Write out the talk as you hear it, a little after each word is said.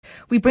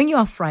we bring you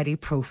our Friday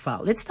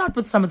profile. Let's start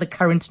with some of the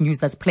current news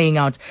that's playing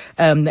out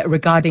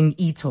regarding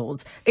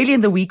e-tolls. Earlier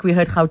in the week, we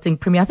heard Gauteng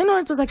Premier, I think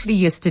it was actually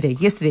yesterday,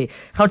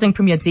 Gauteng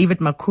Premier David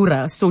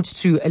Makhura sought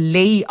to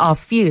allay our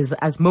fears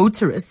as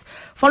motorists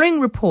following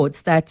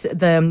reports that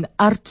the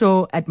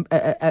ARTO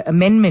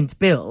amendment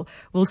bill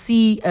will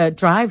see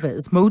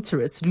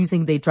motorists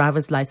losing their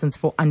driver's license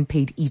for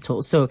unpaid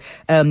e-tolls. So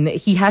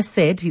he has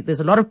said there's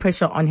a lot of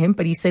pressure on him,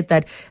 but he said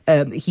that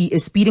he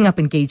is speeding up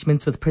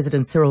engagements with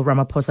President Cyril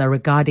Ramaphosa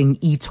regarding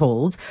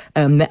e-tolls.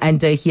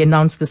 And he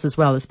announced this as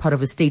well as part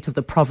of a State of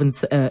the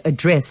Province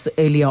address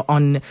earlier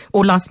on,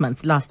 or last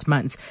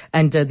month.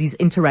 And these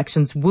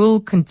interactions will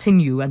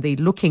continue, and they're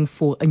looking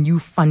for a new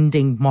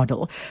funding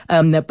model.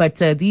 But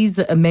these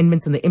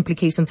amendments and the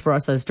implications for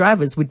us as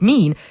drivers would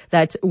mean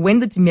that when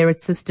the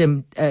demerit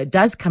system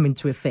does come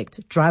into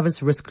effect,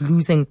 drivers risk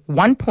losing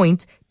 1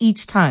 point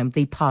each time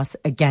they pass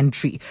a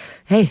gantry.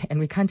 Hey, and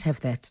we can't have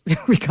that.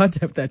 We can't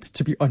have that,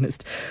 to be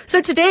honest. So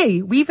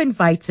today we've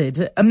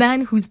invited a man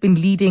who's been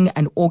leading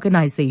an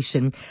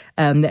organization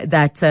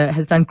that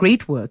has done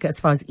great work as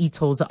far as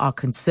e-tolls are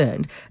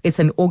concerned. It's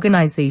an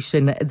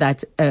organization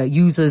that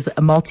uses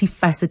a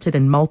multifaceted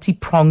and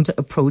multi-pronged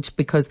approach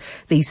because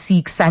they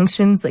seek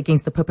sanctions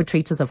against the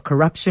perpetrators of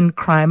corruption,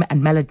 crime,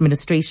 and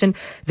maladministration.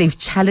 They've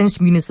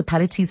challenged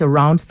municipalities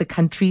around the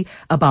country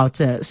about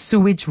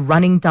sewage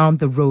running down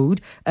the road,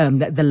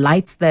 the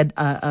lights that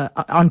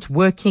aren't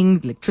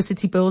working,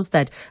 electricity bills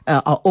that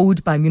are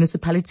owed by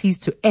municipalities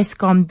to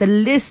Eskom. The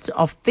list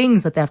of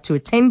things that they have to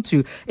attend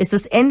to is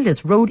just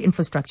endless. Road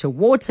infrastructure,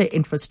 water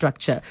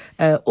infrastructure,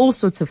 all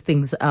sorts of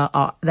things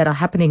that are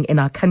happening in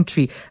our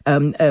country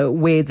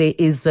where there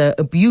is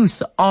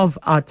abuse of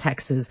our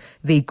taxes.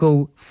 They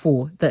go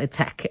for the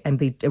attack and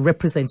they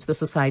represent the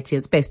society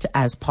as best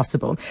as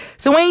possible.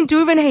 So Wayne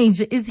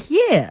Duvenhage is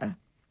here.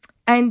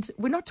 And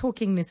we're not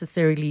talking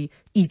necessarily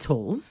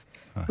e-tolls.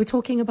 We're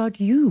talking about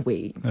you,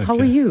 Wayne. Okay. How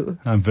are you?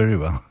 I'm very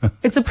well.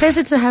 It's a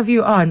pleasure to have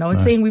you on. I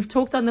was saying we've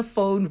talked on the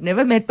phone, we've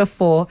never met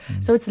before,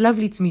 so it's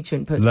lovely to meet you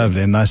in person.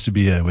 Lovely, and nice to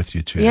be here with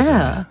you too.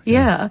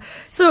 Yeah.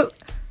 So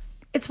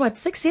it's what,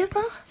 6 years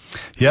now?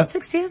 Yeah.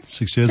 6 years?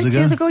 6 years ago. 6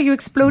 years ago, you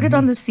exploded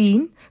on the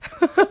scene.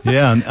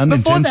 Yeah, Before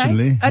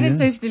unintentionally. that,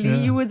 unintentionally,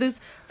 you were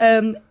this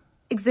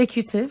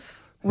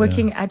executive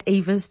working at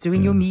Avis,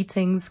 doing your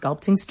meetings,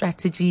 sculpting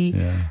strategy,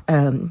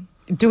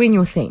 doing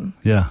your thing.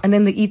 Yeah. And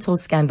then the e-toll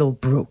scandal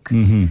broke.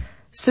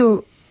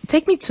 So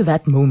take me to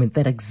that moment,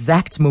 that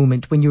exact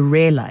moment when you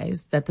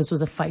realized that this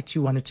was a fight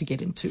you wanted to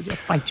get into, a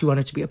fight you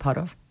wanted to be a part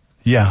of.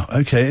 Yeah,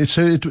 okay.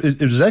 So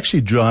it was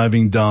actually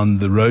driving down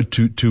the road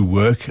to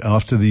work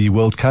after the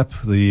World Cup.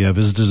 The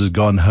visitors had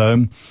gone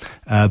home.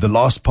 The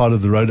last part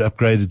of the road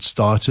upgrade had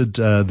started,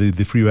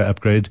 the freeway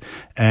upgrade.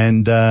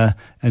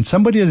 And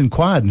somebody had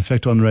inquired, in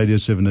fact, on Radio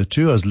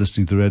 702, I was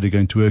listening to the radio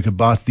going to work,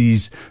 about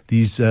these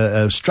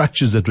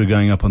structures that were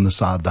going up on the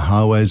side of the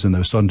highways, and they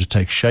were starting to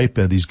take shape,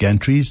 these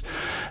gantries.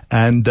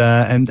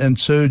 And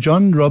so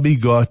John Robbie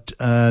got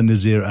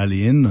Nazir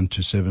Ali in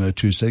onto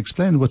 702 to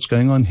explain what's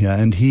going on here.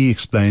 And he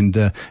explained,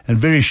 and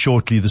very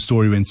shortly the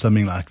story went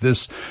something like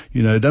this: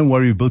 don't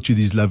worry, we built you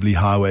these lovely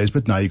highways,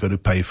 but now you've got to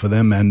pay for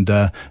them. And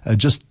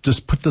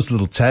just put this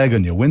little tag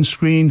on your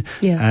windscreen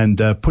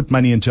and put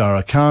money into our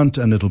account,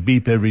 and it'll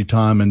beep every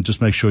time, and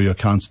just make sure your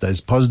account stays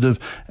positive,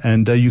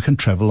 and you can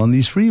travel on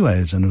these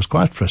freeways. And it was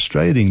quite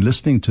frustrating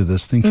listening to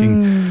this,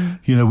 thinking,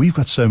 we've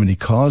got so many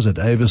cars at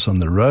Avis on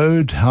the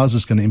road. How's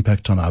this going to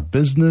impact on our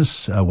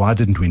business? Why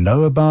didn't we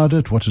know about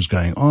it? What is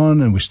going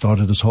on? And we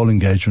started this whole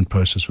engagement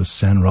process with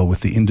SANRAL,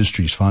 with the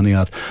industries, finding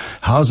out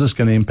how's this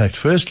going to impact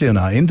firstly on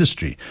our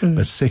industry,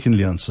 but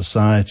secondly on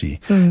society.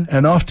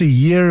 And after a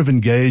year of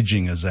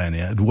engaging,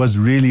 Azania, it was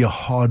really a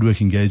hard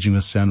work engaging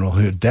with SANRAL,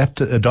 who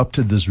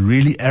adopted this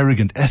really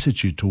arrogant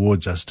attitude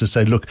towards us to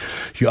say, look,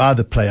 you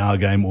either play our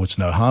game or it's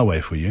no highway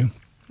for you.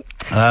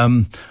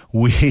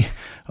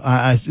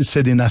 I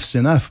said enough's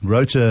enough,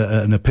 wrote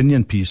an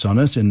opinion piece on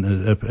it,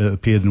 and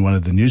appeared in one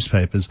of the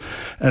newspapers.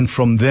 And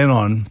from then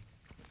on,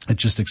 it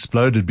just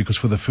exploded, because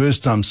for the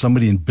first time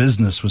somebody in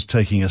business was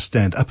taking a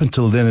stand. Up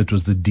until then it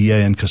was the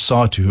DA and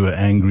COSATU who were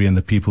angry and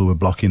the people who were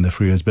blocking the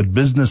freeways. But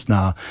business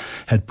now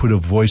had put a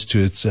voice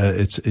to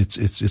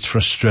its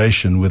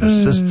frustration with a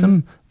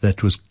system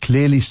that was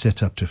clearly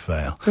set up to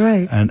fail.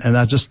 Right. And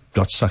I just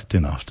got sucked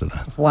in after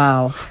that.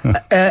 Wow.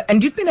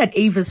 And you've been at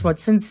Avis,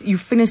 since you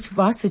finished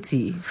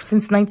varsity,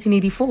 since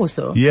 1984 or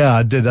so? Yeah,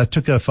 I did. I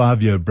took a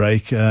 5-year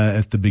break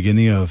at the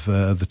beginning of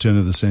the turn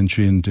of the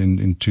century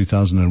in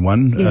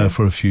 2001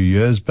 for a few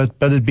years. But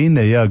it'd been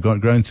there,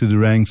 grown through the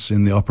ranks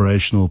in the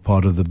operational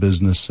part of the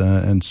business.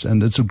 And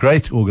it's a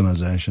great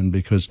organization,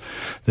 because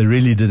they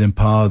really did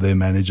empower their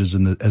managers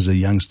as a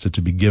youngster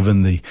to be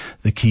given the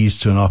keys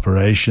to an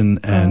operation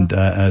and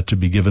to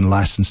be given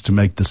license to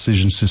make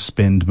decisions to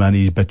spend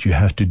money, but you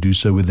have to do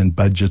so within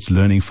budgets,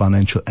 learning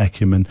financial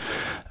acumen,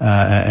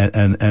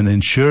 and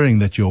ensuring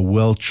that you're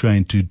well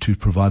trained to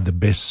provide the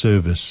best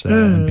service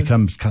and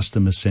become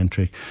customer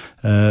centric.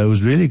 It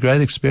was really a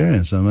great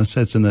experience. I must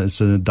say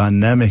it's a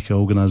dynamic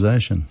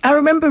organization. I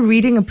remember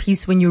reading a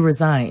piece when you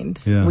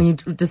resigned, when you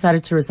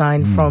decided to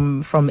resign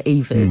from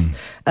Avis.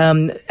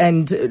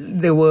 And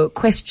there were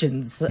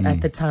questions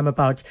at the time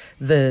about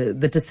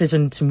the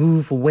decision to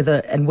move, or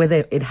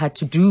whether it had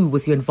to do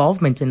with your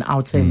involvement in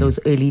Outer in those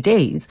early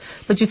days.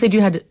 But you said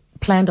you had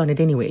planned on it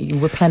anyway. You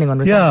were planning on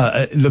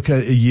resigning. Yeah, look,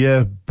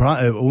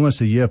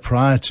 almost a year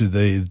prior to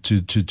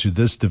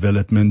this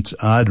development,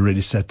 I'd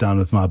already sat down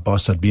with my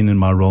boss. I'd been in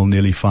my role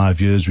nearly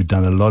 5 years. We'd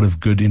done a lot of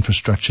good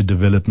infrastructure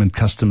development,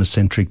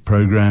 customer-centric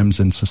programs,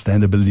 and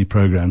sustainability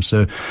programs.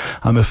 So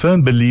I'm a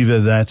firm believer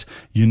that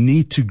you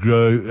need to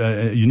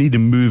grow, you need to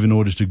move in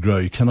order to grow.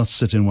 You cannot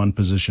sit in one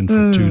position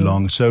for too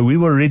long. So we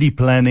were already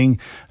planning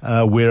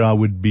where I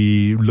would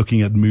be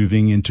looking at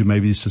moving into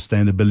maybe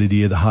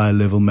sustainability at a higher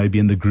level, maybe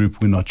in the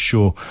group. We're not sure.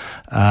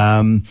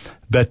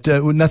 But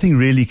nothing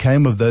really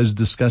came of those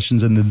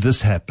discussions, and then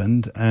this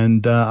happened,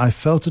 and I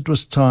felt it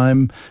was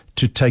time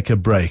to take a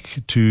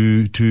break,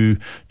 to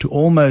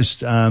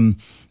almost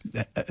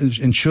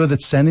ensure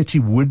that sanity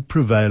would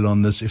prevail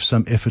on this if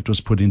some effort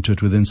was put into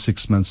it within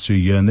 6 months to a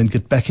year, and then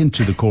get back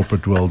into the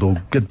corporate world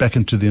or get back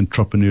into the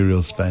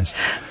entrepreneurial space.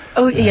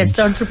 Oh, yes,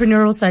 the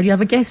entrepreneurial side. You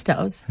have a guest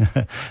house.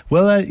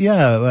 Well,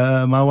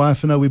 my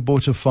wife and I, we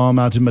bought a farm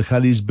out in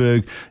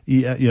Magaliesburg,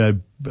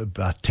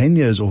 about 10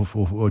 years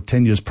or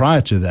 10 years prior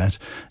to that.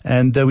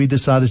 And we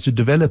decided to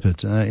develop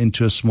it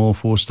into a small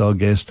 4-star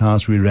guest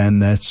house. We ran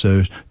that.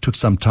 So took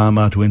some time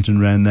out, went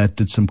and ran that,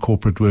 did some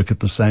corporate work at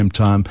the same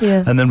time.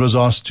 Yeah. And then was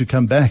asked to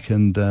come back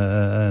and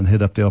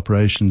head up the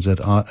operations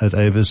at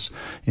Avis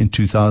in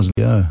 2000.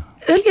 Yeah.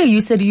 Earlier you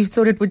said you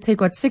thought it would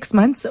take, 6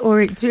 months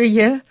or to a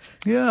year?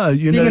 Yeah,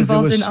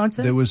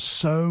 there was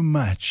so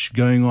much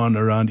going on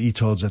around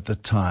e-tolls at the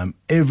time.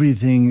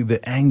 Everything,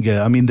 the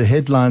anger. I mean, the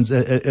headlines,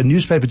 a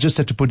newspaper just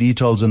had to put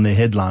e-tolls in their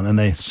headline and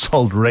they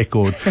sold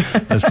record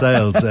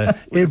sales.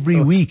 Every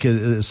week,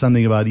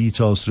 something about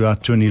e-tolls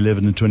throughout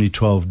 2011 and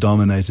 2012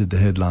 dominated the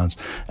headlines.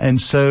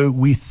 And so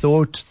we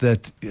thought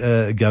that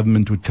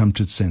government would come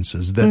to its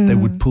senses, that they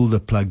would pull the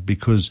plug,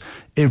 because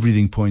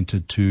everything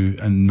pointed to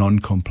a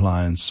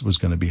non-compliance was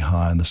going to be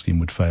high and the scheme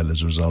would fail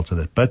as a result of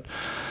that. But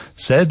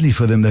sadly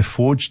for them, they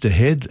forged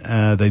ahead.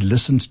 They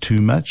listened too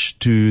much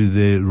to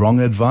the wrong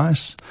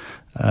advice.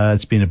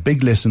 It's been a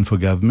big lesson for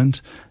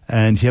government.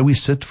 And here we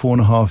sit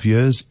 4.5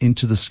 years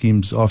into the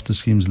schemes, after the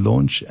scheme's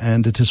launch,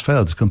 and it has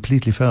failed. It's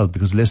completely failed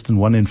because less than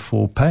 1 in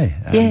 4 pay.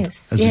 And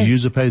as a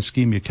user-paid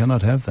scheme, you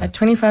cannot have that. At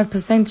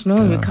 25%,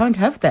 no, you can't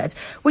have that.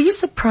 Were you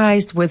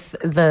surprised with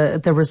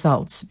the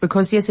results?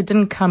 Because yes, it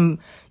didn't come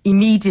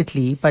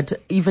immediately, but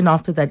even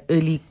after that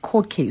early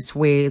court case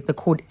where the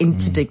court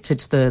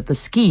interdicted the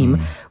scheme,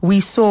 we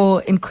saw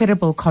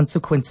incredible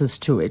consequences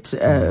to it.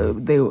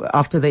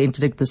 After they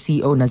interdicted the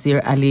CEO,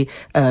 Nazir Ali,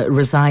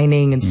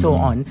 resigning and so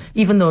on,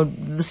 even though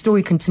the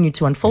story continued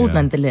to unfold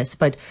nonetheless.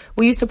 But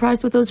were you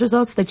surprised with those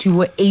results, that you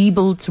were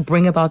able to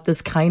bring about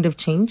this kind of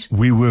change?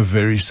 We were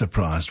very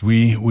surprised.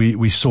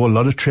 We saw a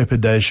lot of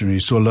trepidation. We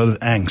saw a lot of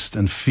angst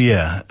and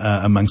fear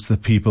amongst the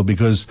people,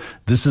 because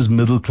this is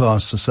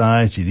middle-class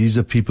society. These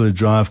are people who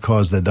drive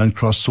cars. They don't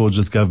cross swords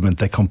with government.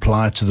 They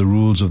comply to the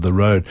rules of the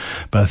road.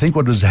 But I think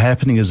what was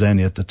happening,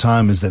 Azania, at the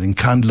time is that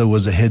Nkandla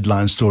was a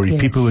headline story.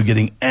 Yes. People were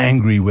getting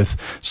angry with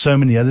so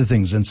many other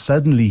things. And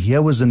suddenly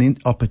here was an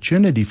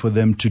opportunity for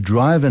them to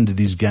drive under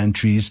these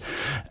gantries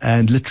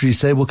and literally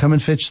say, well, come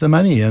and fetch the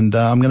money, and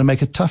I'm going to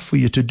make it tough for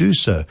you to do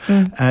so.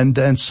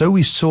 And so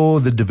we saw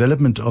the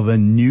development of a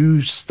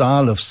new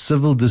style of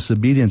civil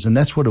disobedience, and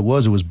that's what it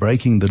was. It was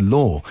breaking the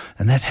law,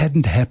 and that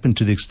hadn't happened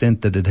to the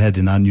extent that it had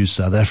in our new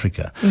South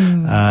Africa.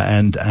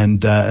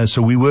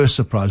 So we were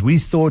surprised. We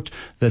thought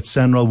that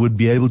SANRAL would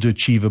be able to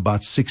achieve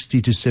about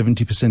 60 to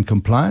 70%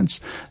 compliance.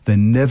 They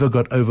never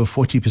got over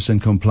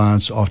 40%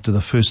 compliance after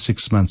the first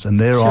 6 months, and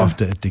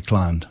thereafter it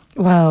declined.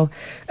 Wow.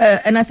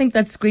 And I think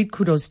that's great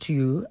kudos to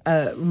you.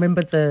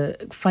 Remember the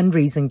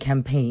fundraising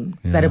campaign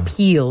that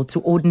appealed to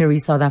ordinary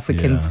South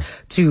Africans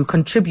to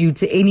contribute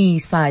to any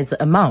size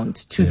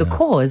amount to the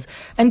cause,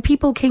 and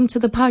people came to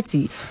the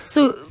party.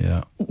 So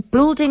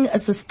building a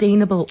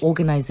sustainable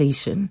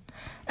organization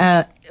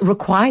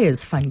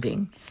requires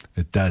funding.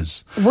 It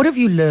does. What have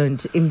you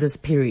learned in this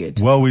period?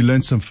 Well, we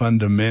learned some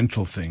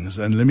fundamental things.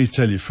 And let me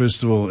tell you,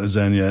 first of all,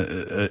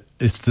 Azania,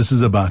 this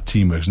is about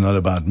teamwork. It's not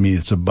about me.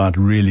 It's about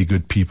really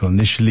good people.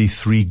 Initially,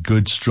 3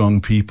 good, strong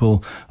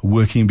people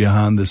working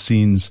behind the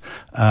scenes,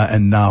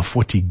 and now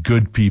 40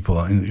 good people,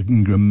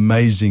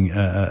 amazing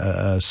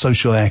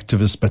social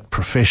activists, but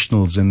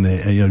professionals in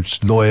there,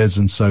 lawyers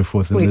and so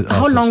forth. Wait,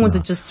 how long was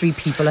it just 3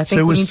 people? I think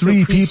so it was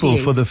 3 people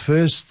for the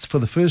first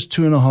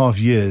 2.5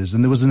 years.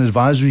 And there was an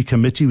advisory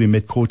committee. We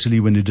met quarterly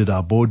when we did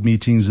our board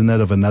meetings and that,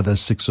 of another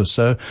 6 or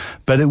so.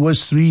 But it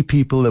was 3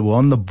 people that were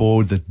on the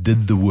board that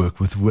did the work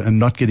and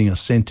not getting a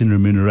cent in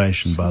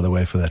remuneration, by the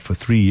way, for that for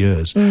 3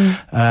 years.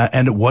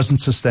 And it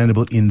wasn't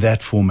sustainable in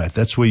that format.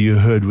 That's where you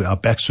heard our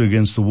backs were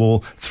against the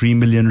wall, 3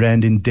 million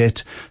rand in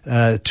debt,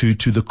 to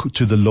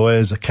the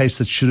lawyers. A case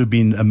that should have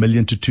been 1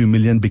 million to 2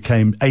 million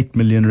became 8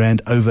 million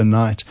rand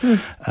overnight.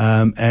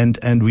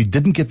 And we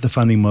didn't get the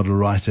funding model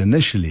right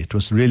initially. It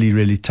was really,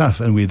 really tough.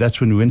 And that's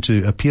when we went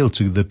to appeal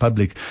to the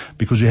public,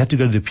 because we had to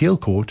go to the appeal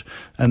court.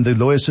 And the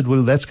lawyer said,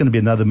 well, that's going to be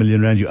another 1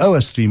 million rand. You owe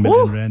us 3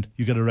 million rand.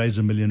 You've got to raise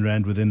 1 million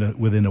rand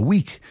within a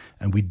week.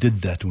 And we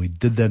did that. And we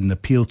did that in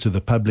appeal to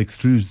the public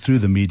through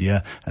the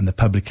media, and the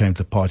public came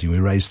to the party. We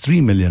raised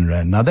 3 million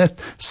rand. Now that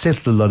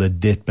settled a lot of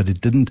debt, but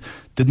it didn't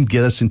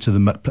get us into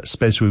the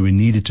space where we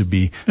needed to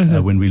be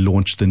when we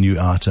launched the new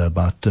IATA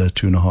about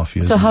 2.5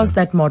 years ago. So how's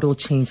that model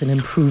changed and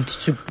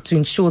improved to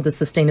ensure the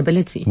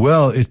sustainability?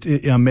 Well,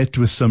 I met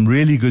with some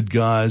really good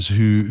guys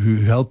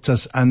who helped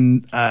us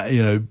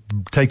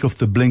take off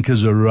the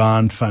blinkers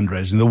around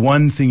fundraising. The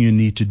one thing you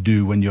need to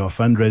do when you're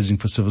fundraising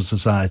for civil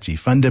society,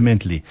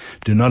 fundamentally,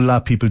 do not allow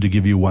people to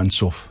give you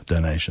once-off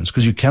donations,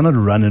 because you cannot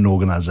run an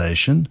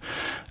organization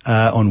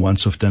on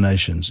once-off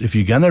donations. If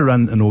you're going to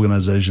run an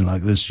organization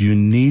like this, you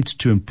need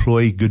to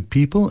employ good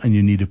people, and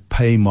you need to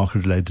pay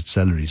market-related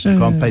salaries. You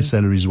can't pay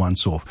salaries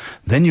once off.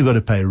 Then you've got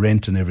to pay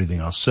rent and everything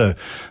else. So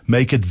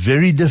make it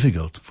very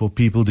difficult for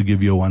people to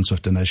give you a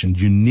once-off donation.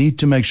 You need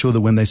to make sure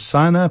that when they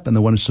sign up and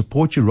they want to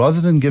support you, rather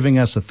than giving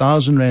us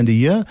 1,000 rand a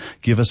year,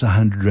 give us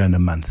 100 rand a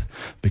month.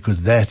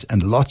 Because that,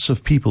 and lots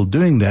of people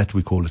doing that,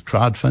 we call it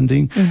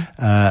crowdfunding,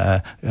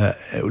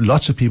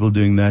 lots of people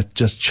doing that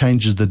just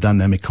changes the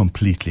dynamic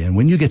completely. And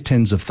when you get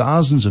tens of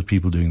thousands of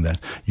people doing that,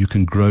 you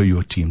can grow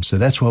your team. So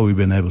that's why we've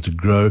been able to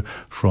grow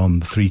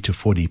from 3 to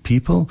 40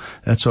 people.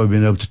 That's why we've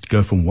been able to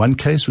go from one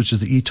case, which is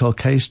the eToll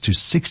case, to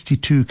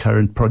 62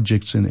 current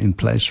projects in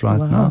place right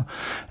now.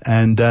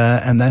 And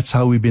that's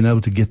how we've been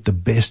able to get the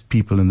best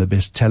people and the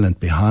best talent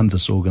behind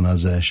this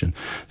organization.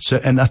 So,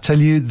 and I tell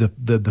you,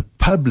 the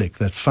public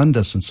that fund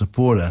us and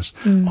support us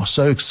are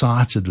so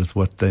excited with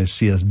what they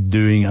see us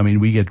doing. I mean,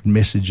 we get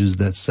messages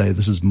that say,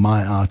 this is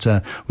my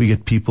IATA. We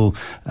get people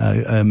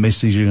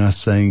messaging us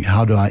saying,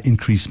 how do I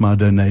increase my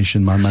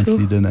donation, my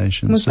monthly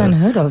donation? Most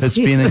unheard of. It's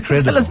been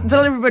incredible.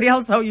 Tell everybody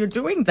else how you're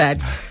doing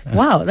that.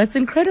 Wow, that's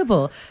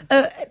incredible.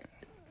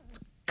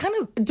 Kind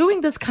of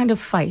doing this kind of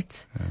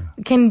fight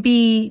can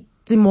be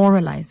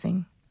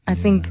demoralizing. I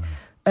think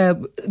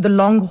the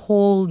long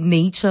haul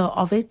nature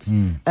of it,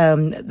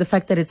 the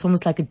fact that it's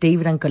almost like a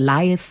David and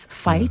Goliath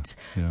fight,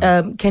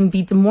 can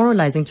be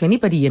demoralizing to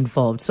anybody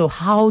involved. So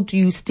how do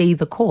you stay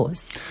the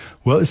course?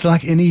 Well, it's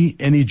like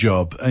any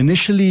job.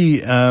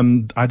 Initially,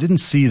 I didn't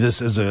see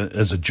this as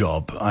a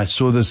job. I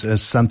saw this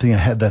as something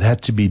that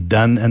had to be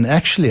done. And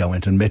actually, I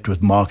went and met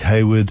with Mark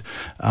Hayward.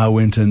 I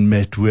went and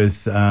met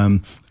with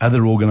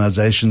other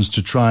organizations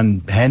to try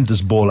and hand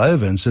this ball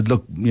over, and said,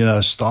 look, I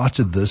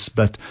started this,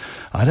 but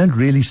I don't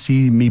really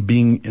see me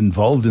being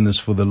involved in this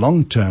for the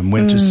long term.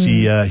 Went to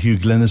see Hugh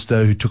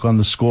Glenister, who took on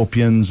the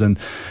Scorpions, and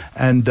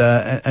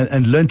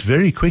learned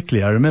very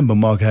quickly. I remember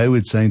Mark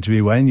Hayward saying to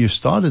me, Wayne, you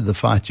started the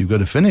fight, you've got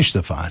to finish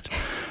the fight.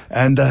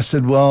 And I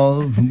said,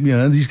 well,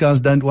 these guys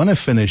don't want to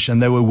finish,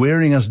 and they were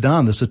wearing us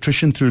down. This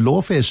attrition through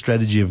lawfare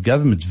strategy of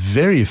government,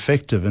 very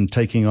effective in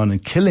taking on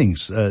and killing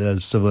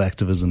civil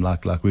activism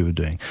like we were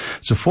doing.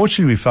 So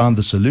fortunately, we found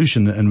the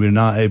solution, and we're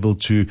now able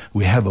to,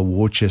 we have a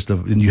war chest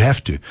and you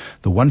have to.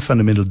 The one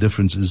fundamental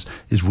difference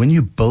is when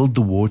you build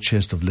the war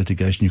chest of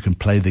litigation, you can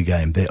play the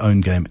game, their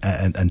own game,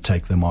 and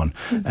take them on.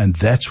 And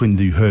that's when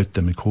you hurt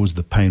them and cause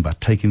the pain by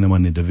taking them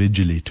on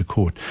individually to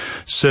court.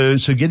 So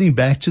getting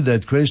back to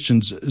that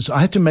question, I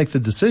had to make the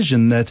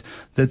decision that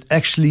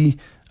actually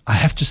I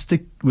have to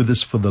stick with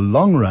this for the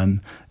long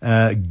run,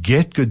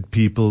 get good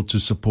people to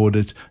support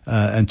it,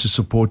 and to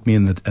support me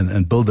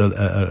and build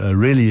a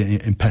really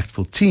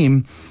impactful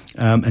team,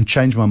 and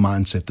change my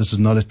mindset. This is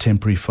not a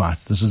temporary fight.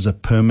 This is a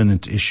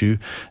permanent issue,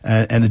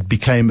 and it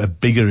became a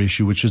bigger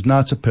issue, which is now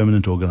it's a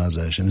permanent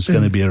organization. It's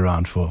going to be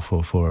around for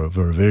a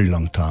very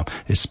long time,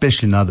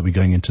 especially now that we're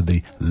going into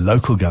the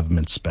local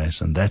government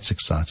space, and that's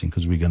exciting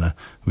because we're going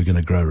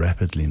to grow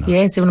rapidly now.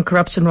 Yes, even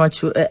Corruption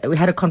Watch, we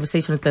had a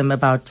conversation with them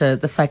about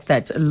the fact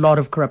that a lot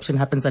of corruption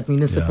happens at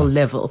municipal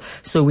level.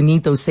 So we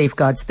need those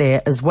safeguards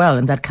there as well,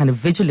 and that kind of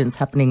vigilance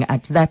happening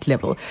at that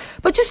level.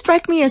 But you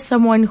strike me as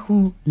someone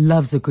who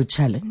loves a good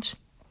challenge.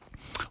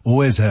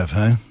 Always have,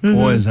 hey?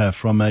 Always have.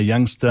 From a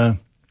youngster,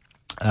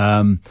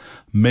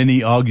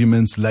 many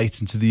arguments late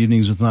into the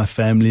evenings with my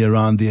family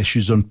around the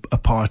issues on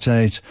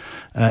apartheid.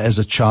 As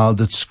a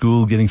child at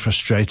school, getting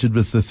frustrated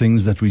with the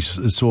things that we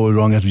saw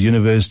wrong at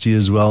university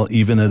as well.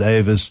 Even at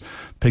Avis,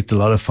 picked a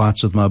lot of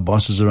fights with my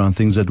bosses around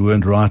things that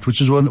weren't right,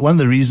 which is one of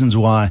the reasons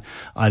why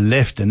I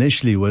left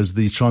initially, was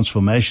the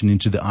transformation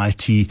into the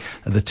IT,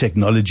 the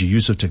technology,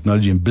 use of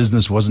technology in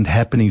business wasn't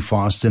happening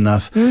fast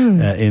enough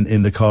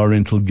in the car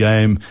rental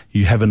game.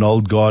 You have an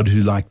old guard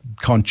who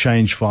can't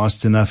change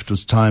fast enough. It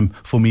was time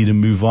for me to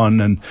move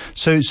on. And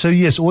so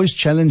yes, always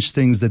challenge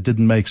things that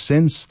didn't make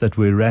sense, that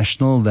were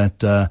irrational,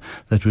 that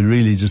were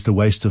really just a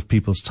waste of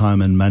people's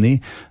time and money.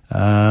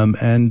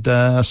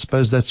 I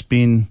suppose that's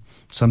been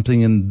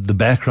something in the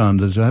background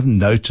that I haven't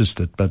noticed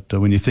it, but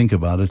when you think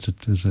about it,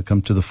 it has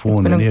come to the fore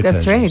on many occasions.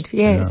 It's been a thread,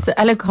 yes. Yeah.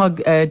 Alec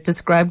Hogg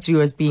described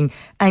you as being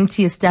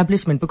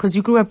anti-establishment because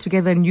you grew up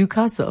together in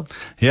Newcastle.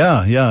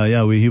 Yeah.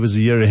 He was a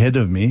year ahead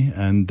of me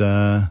and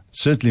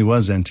certainly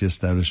was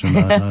anti-establishment.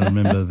 I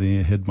remember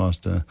the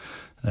headmaster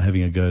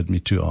having a go at me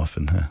too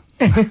often.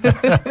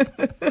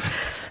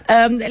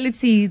 Let's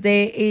see.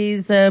 There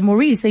is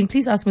Maurice saying,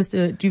 please ask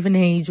Mr.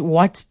 Duvenage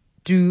what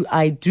do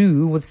I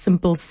do with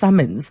simple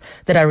summons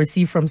that I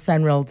received from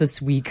Sanral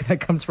this week? That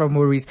comes from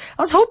Maurice.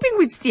 I was hoping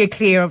we'd steer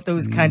clear of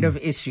those kind of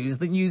issues,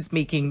 the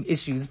news-making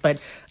issues,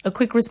 but a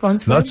quick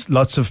response from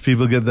Lots of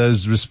people get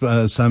those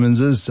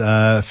summonses.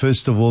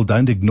 First of all,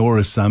 don't ignore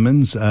a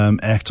summons.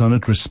 Act on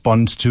it,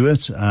 respond to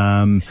it,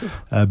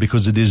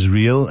 because it is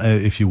real.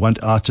 If you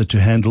want ARTA to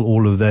handle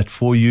all of that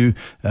for you,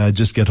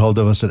 just get hold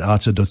of us at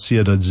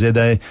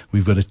arta.co.za.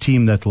 We've got a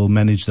team that will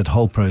manage that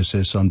whole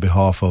process on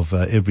behalf of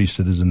every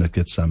citizen that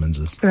gets summonses.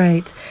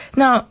 Right.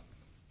 Now,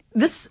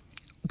 this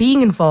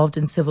being involved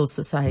in civil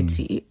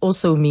society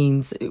also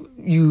means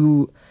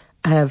you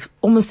have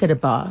almost set a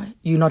bar.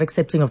 You're not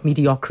accepting of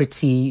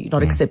mediocrity. You're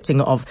not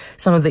accepting of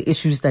some of the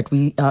issues that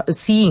we are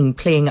seeing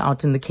playing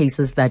out in the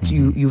cases that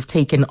you've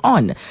taken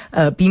on.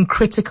 Being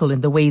critical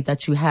in the way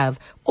that you have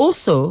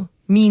also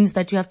means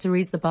that you have to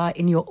raise the bar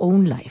in your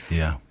own life.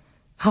 Yeah.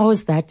 How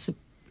is that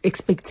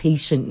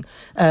expectation?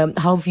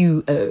 How have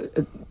you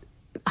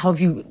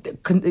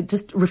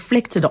just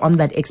reflected on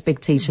that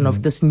expectation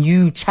of this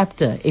new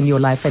chapter in your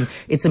life and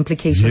its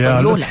implications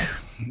on your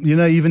life? You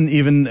know,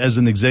 even as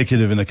an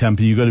executive in a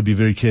company, you've got to be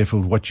very careful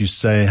with what you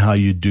say, how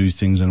you do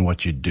things, and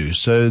what you do.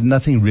 So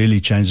nothing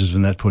really changes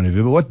from that point of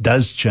view. But what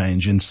does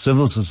change in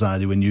civil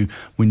society, when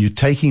you're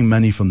taking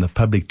money from the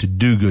public to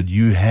do good,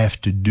 you have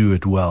to do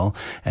it well,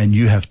 and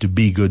you have to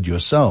be good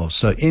yourself.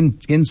 So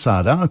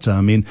inside out,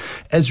 I mean,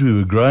 as we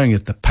were growing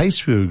at the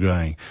pace we were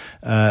growing,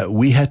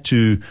 we had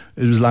to.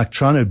 It was like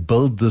trying to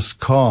build this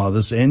car,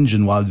 this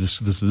engine, while this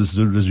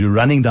you're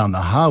running down the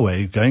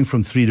highway, going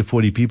from 3 to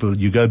 40 people.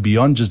 You go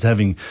beyond just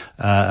having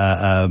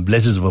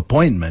letters of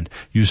appointment.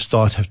 You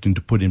start having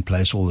to put in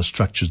place all the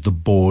structures, the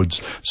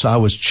boards. So I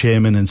was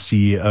chairman and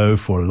CEO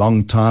for a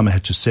long time. I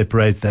had to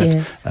separate that.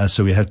 Yes.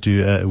 So we had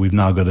to. We've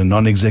now got a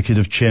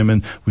non-executive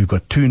chairman. We've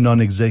got 2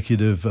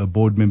 non-executive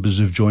board members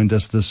who've joined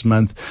us this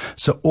month.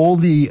 So all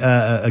the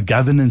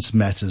governance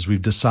matters,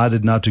 we've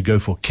decided now to go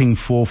for King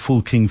 4,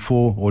 full King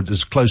 4, or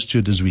as close to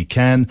it as we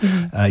can.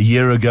 A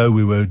year ago,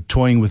 we were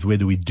toying with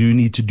whether we do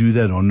need to do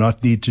that or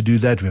not need to do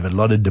that. We've had a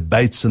lot of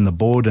debates in the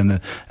board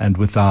and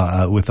with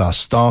our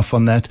staff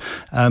on that.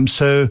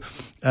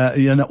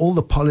 All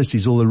the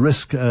policies, all the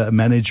risk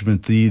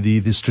management,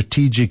 the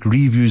strategic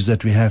reviews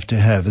that we have to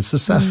have. It's the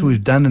stuff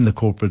we've done in the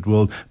corporate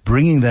world.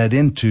 Bringing that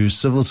into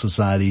civil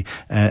society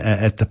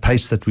at the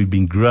pace that we've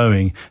been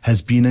growing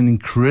has been an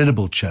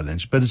incredible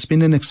challenge, but it's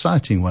been an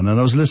exciting one. And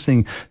I was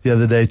listening the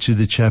other day to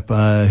the chap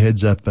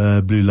heads up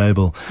Blue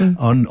Label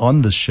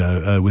on the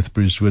show with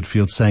Bruce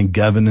Whitfield, saying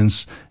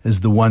governance is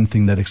the one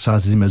thing that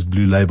excited him as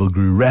Blue Label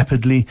grew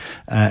rapidly,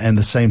 and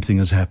the same thing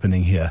is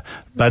happening here.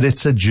 But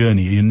it's a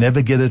journey. You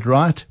never get it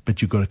right,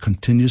 but you've got to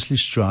continuously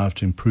strive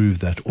to improve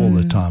that all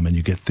the time, and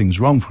you get things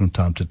wrong from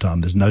time to time.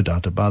 There's no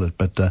doubt about it.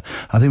 But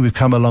I think we've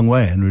come a long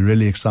way, and we're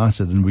really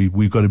excited, and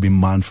we've got to be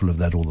mindful of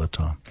that all the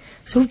time.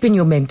 So who've been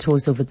your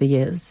mentors over the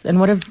years, and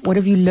what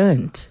have you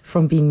learned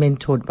from being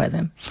mentored by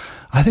them?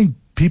 I think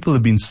people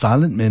have been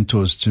silent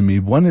mentors to me.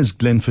 One is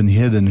Glenn van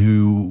Heerden,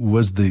 who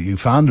was the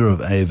founder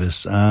of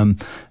Avis.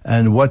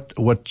 And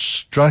what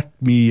struck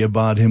me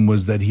about him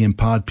was that he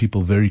empowered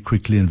people very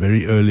quickly and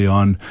very early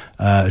on,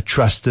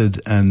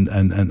 trusted and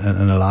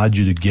allowed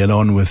you to get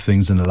on with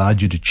things and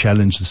allowed you to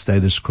challenge the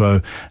status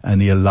quo.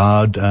 And he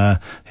allowed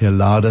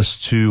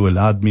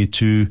me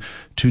to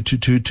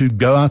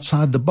go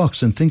outside the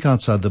box and think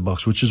outside the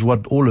box, which is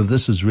what all of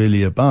this is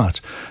really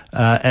about.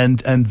 And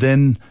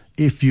then,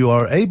 if you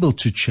are able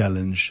to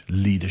challenge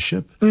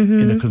leadership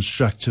in a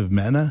constructive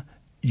manner,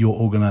 your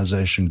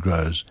organization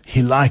grows.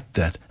 He liked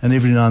that. And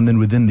every now and then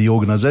within the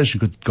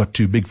organization, got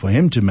too big for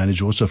him to manage,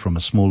 also from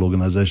a small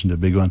organization to a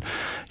big one,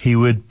 he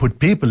would put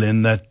people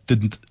in that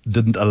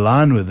didn't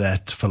align with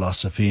that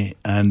philosophy.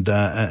 And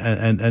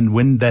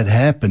when that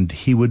happened,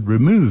 he would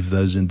remove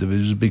those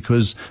individuals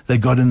because they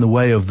got in the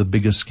way of the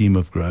bigger scheme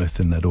of growth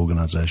in that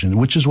organization,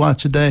 which is why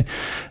today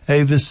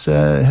Avis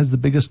has the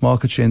biggest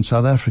market share in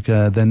South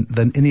Africa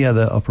than any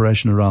other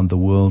operation around the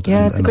world.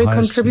 Yeah, it's a great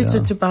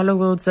contributor to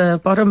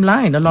Barloworld's bottom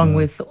line, along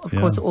with, of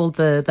course, all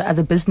the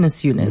other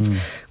business units.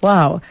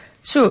 Wow.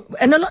 Sure.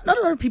 And not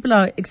a lot of people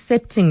are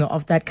accepting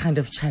of that kind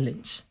of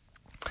challenge.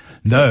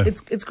 So no.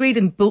 It's great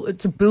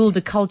to build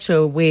a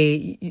culture where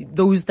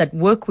those that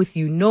work with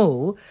you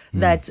know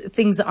that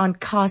things aren't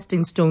cast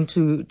in stone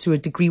to a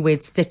degree where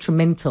it's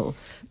detrimental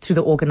to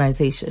the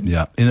organization.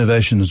 Yeah.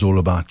 Innovation is all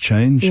about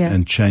change,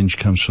 and change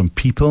comes from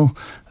people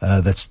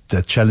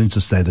that challenge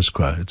the status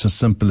quo. It's as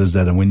simple as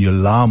that. And when you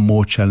allow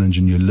more challenge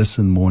and you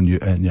listen more and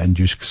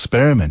you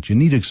experiment, you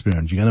need to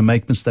experiment. You're going to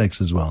make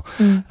mistakes as well.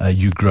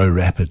 You grow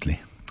rapidly.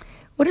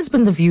 What has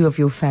been the view of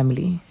your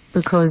family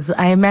Because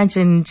I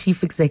imagine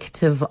chief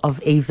executive of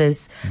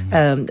Avis,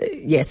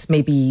 yes,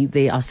 maybe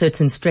there are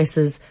certain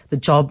stresses. The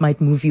job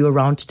might move you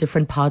around to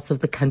different parts of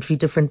the country,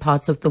 different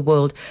parts of the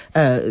world.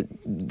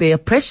 There are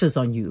pressures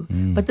on you.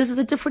 But this is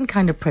a different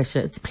kind of pressure.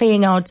 It's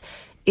playing out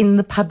in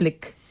the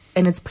public,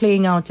 and it's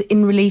playing out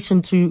in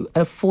relation to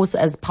a force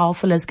as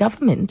powerful as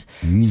government.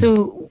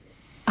 So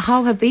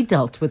how have they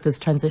dealt with this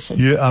transition?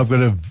 Yeah, I've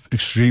got an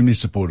extremely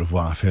supportive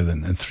wife,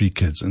 Helen, and 3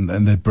 kids, and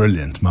they're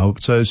brilliant.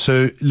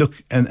 So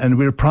look, and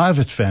we're a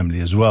private family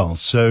as well.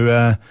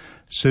 So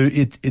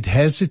it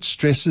has its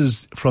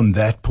stresses from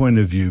that point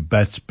of view,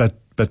 but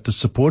the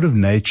supportive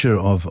nature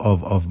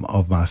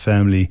of my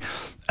family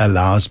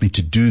allows me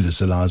to do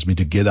this, allows me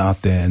to get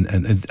out there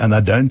and I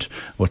don't,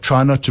 or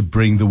try not to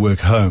bring the work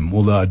home,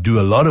 although I do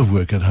a lot of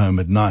work at home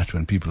at night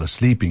when people are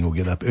sleeping or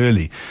get up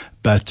early,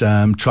 but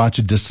try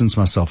to distance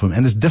myself from,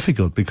 and it's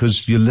difficult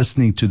because you're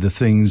listening to the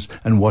things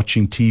and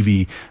watching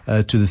TV,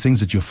 to the things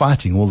that you're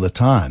fighting all the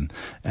time.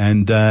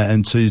 And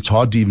so it's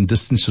hard to even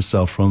distance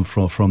yourself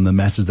from the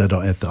matters that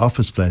are at the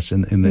office place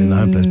in the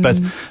home place.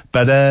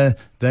 But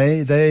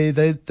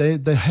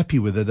they're happy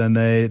with it, and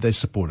they're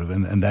supportive,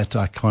 and that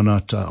I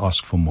cannot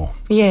ask for more.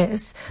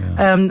 Yes.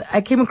 Yeah.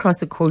 I came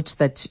across a quote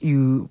that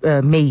you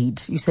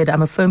made. You said,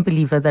 "I'm a firm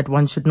believer that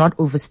one should not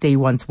overstay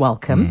one's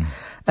welcome.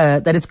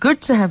 That it's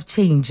good to have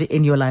change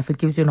in your life. It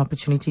gives you an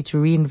opportunity to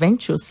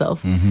reinvent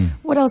yourself."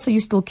 What else are you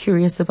still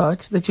curious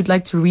about that you'd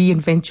like to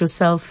reinvent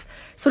yourself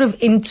sort of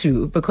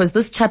into? Because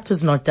this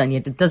chapter's not done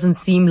yet. It doesn't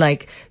seem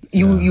like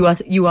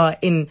you are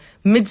in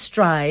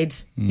mid-stride,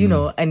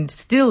 and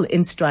still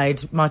in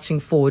stride marching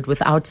forward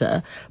with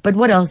Outer. But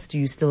what else do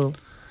you still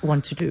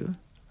want to do?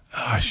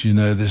 Gosh,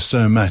 there's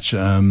so much. Or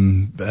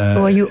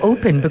are you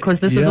open? Because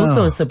this was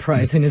also a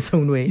surprise in its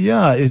own way.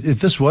 Yeah,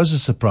 this was a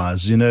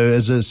surprise.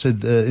 As I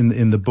said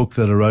in the book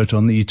that I wrote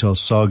on the eToll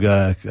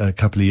saga a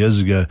couple of years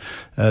ago,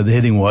 the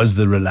heading was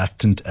 "The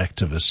Reluctant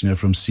Activist,"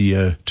 from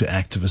CEO to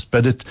activist.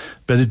 But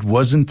it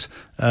wasn't.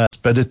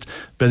 But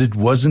it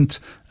wasn't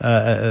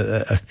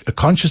a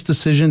conscious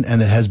decision,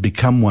 and it has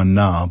become one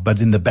now. But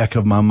in the back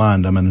of my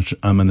mind, I'm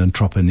an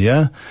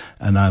entrepreneur,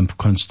 and I'm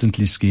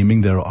constantly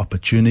scheming. There are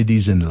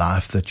opportunities in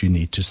life that you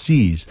need to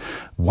seize.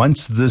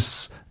 Once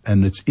this,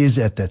 and it is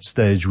at that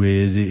stage where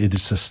it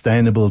is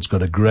sustainable, it's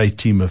got a great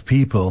team of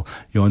people,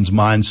 one's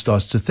mind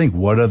starts to think,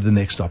 what are the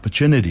next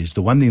opportunities?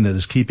 The one thing that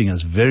is keeping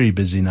us very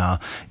busy now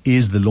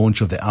is the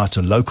launch of the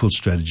Outer local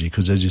strategy,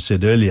 because as you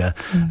said earlier,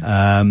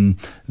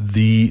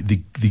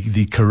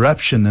 the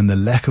corruption and the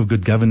lack of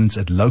good governance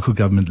at local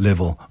government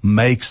level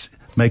makes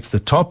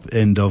the top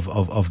end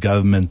of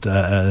government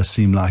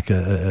seem like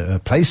a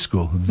play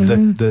school.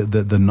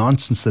 The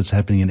nonsense that's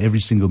happening in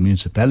every single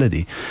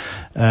municipality,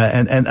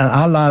 and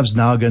our lives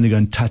now are going to go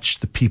and touch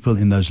the people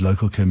in those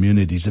local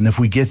communities. And if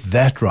we get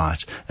that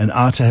right, and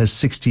Outer has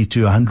 60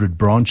 to 100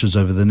 branches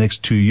over the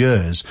next 2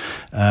 years,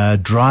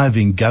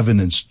 driving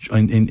governance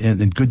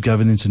and good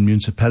governance in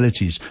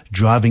municipalities,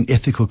 driving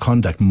ethical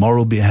conduct,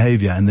 moral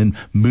behavior, and then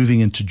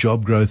moving into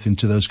job growth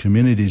into those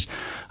communities,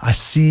 I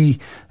see,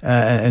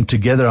 and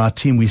together our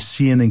team, we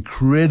see an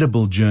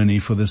incredible journey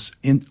for this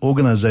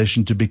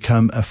organization to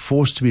become a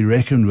force to be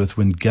reckoned with.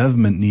 When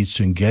government needs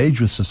to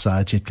engage with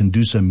society, it can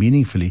do so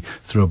meaningfully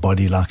through a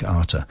body like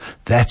Outer.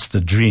 That's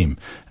the dream,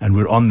 and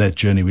we're on that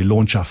journey. We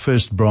launch our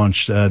first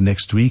branch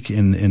next week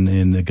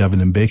in the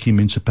Governor Mbeki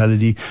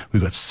municipality.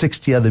 We've got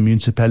 60 other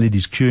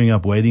municipalities queuing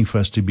up, waiting for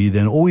us to be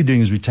there. And all we're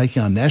doing is we're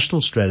taking our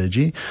national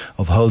strategy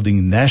of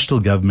holding national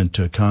government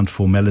to account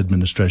for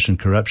maladministration,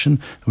 corruption,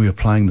 and we're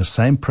applying the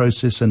same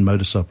process and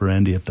modus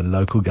operandi at the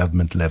local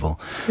government level.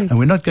 Great. And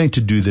we're not going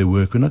to do their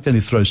work. We're not going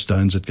to throw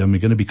stones at government.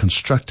 We're going to be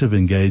constructive,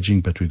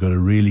 engaging, but we've got to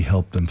really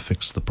help them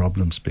fix the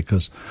problems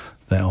because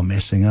they are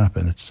messing up,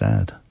 and it's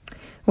sad.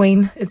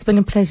 Wayne, it's been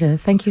a pleasure.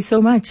 Thank you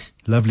so much.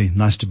 Lovely.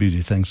 Nice to be with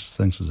you. Thanks,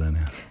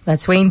 Susanna.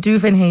 That's Wayne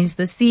Duvenhage,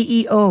 the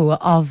CEO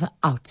of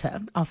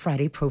Outer, our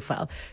Friday Profile.